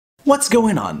What's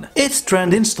going on? It's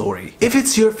Trending Story. If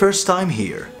it's your first time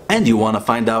here and you want to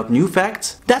find out new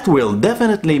facts that will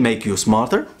definitely make you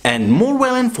smarter and more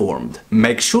well informed,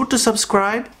 make sure to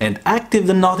subscribe and activate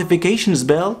the notifications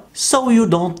bell so you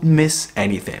don't miss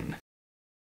anything.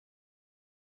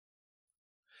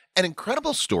 An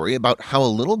incredible story about how a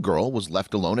little girl was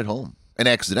left alone at home and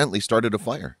accidentally started a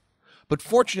fire. But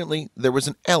fortunately, there was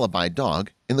an alibi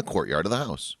dog in the courtyard of the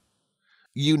house.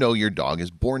 You know your dog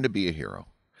is born to be a hero.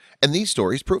 And these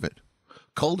stories prove it.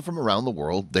 Culled from around the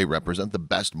world, they represent the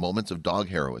best moments of dog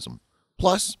heroism,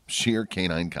 plus sheer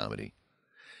canine comedy.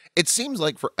 It seems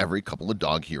like for every couple of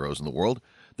dog heroes in the world,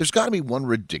 there's got to be one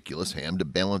ridiculous ham to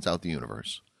balance out the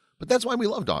universe. But that's why we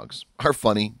love dogs, our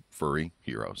funny, furry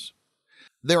heroes.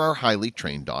 There are highly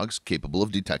trained dogs capable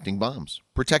of detecting bombs,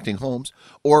 protecting homes,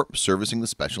 or servicing the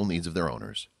special needs of their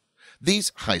owners.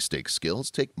 These high-stakes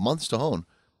skills take months to hone,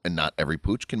 and not every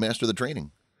pooch can master the training.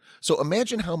 So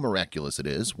imagine how miraculous it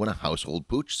is when a household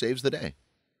pooch saves the day.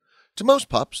 To most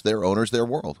pups, their owner's their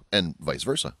world, and vice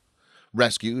versa.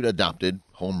 Rescued, adopted,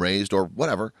 home-raised, or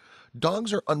whatever,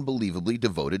 dogs are unbelievably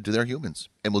devoted to their humans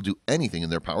and will do anything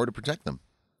in their power to protect them.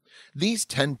 These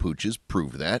 10 pooches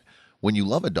prove that when you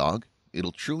love a dog,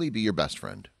 it'll truly be your best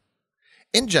friend.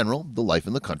 In general, the life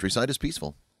in the countryside is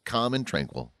peaceful, calm, and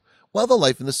tranquil, while the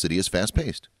life in the city is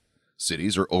fast-paced.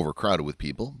 Cities are overcrowded with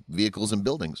people, vehicles, and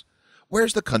buildings,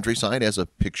 whereas the countryside has a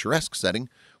picturesque setting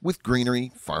with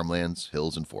greenery, farmlands,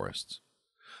 hills, and forests.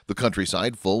 The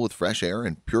countryside full with fresh air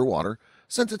and pure water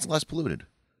since it's less polluted,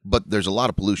 but there's a lot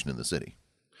of pollution in the city.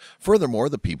 Furthermore,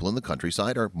 the people in the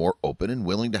countryside are more open and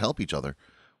willing to help each other,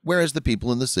 whereas the people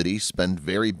in the city spend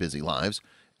very busy lives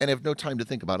and have no time to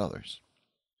think about others.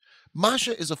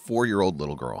 Masha is a 4-year-old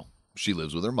little girl. She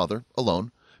lives with her mother,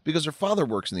 alone, because her father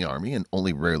works in the army and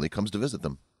only rarely comes to visit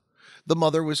them. The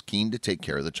mother was keen to take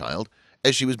care of the child,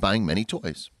 as she was buying many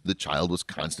toys. The child was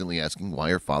constantly asking why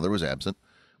her father was absent,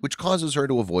 which causes her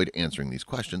to avoid answering these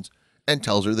questions and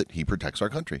tells her that he protects our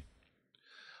country.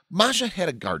 Masha had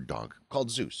a guard dog called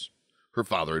Zeus. Her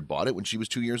father had bought it when she was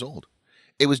 2 years old.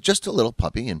 It was just a little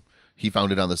puppy, and he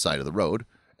found it on the side of the road,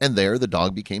 and there the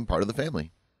dog became part of the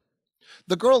family.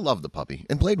 The girl loved the puppy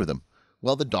and played with him,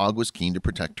 while the dog was keen to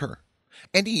protect her,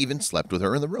 and he even slept with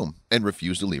her in the room and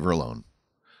refused to leave her alone.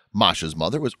 Masha's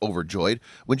mother was overjoyed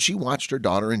when she watched her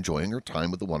daughter enjoying her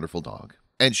time with the wonderful dog,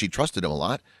 and she trusted him a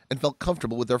lot and felt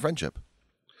comfortable with their friendship.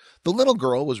 The little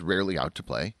girl was rarely out to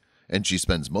play, and she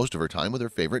spends most of her time with her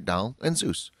favorite doll and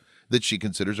Zeus, that she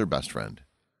considers her best friend.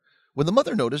 When the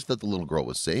mother noticed that the little girl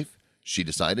was safe, she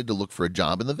decided to look for a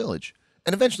job in the village,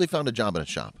 and eventually found a job in a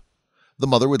shop. The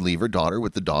mother would leave her daughter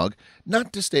with the dog,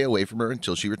 not to stay away from her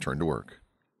until she returned to work.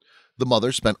 The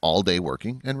mother spent all day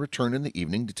working and returned in the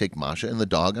evening to take Masha and the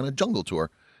dog on a jungle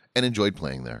tour and enjoyed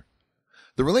playing there.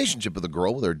 The relationship of the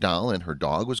girl with her doll and her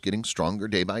dog was getting stronger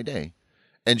day by day,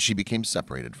 and she became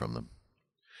separated from them.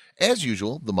 As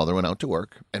usual, the mother went out to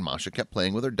work, and Masha kept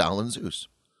playing with her doll and Zeus.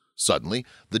 Suddenly,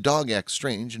 the dog acts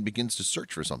strange and begins to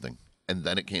search for something, and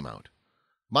then it came out.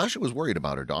 Masha was worried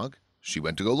about her dog. She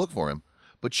went to go look for him,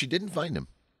 but she didn't find him.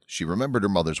 She remembered her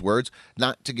mother's words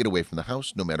not to get away from the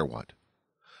house no matter what.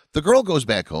 The girl goes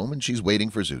back home and she's waiting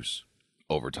for Zeus.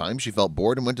 Over time, she felt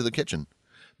bored and went to the kitchen,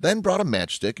 then brought a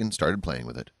matchstick and started playing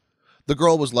with it. The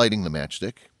girl was lighting the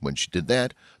matchstick. When she did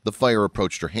that, the fire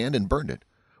approached her hand and burned it,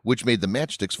 which made the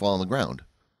matchsticks fall on the ground.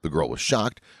 The girl was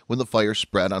shocked when the fire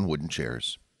spread on wooden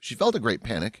chairs. She felt a great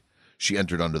panic. She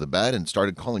entered under the bed and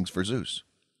started calling for Zeus.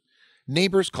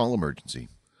 Neighbors call emergency.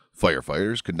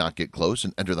 Firefighters could not get close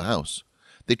and enter the house.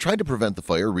 They tried to prevent the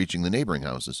fire reaching the neighboring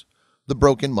houses. The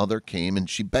broken mother came and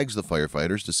she begs the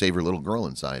firefighters to save her little girl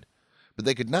inside, but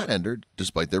they could not enter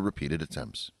despite their repeated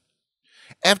attempts.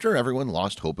 After everyone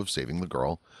lost hope of saving the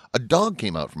girl, a dog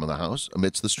came out from the house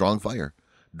amidst the strong fire,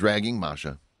 dragging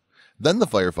Masha. Then the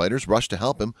firefighters rushed to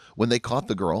help him. When they caught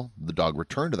the girl, the dog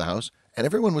returned to the house and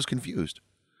everyone was confused.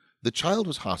 The child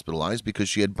was hospitalized because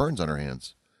she had burns on her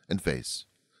hands and face.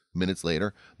 Minutes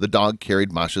later, the dog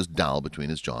carried Masha's doll between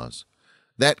his jaws.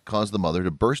 That caused the mother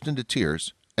to burst into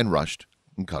tears and rushed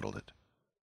and cuddled it.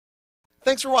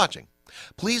 Thanks for watching.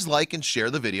 Please like and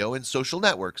share the video in social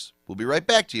networks. We'll be right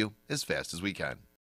back to you as fast as we can.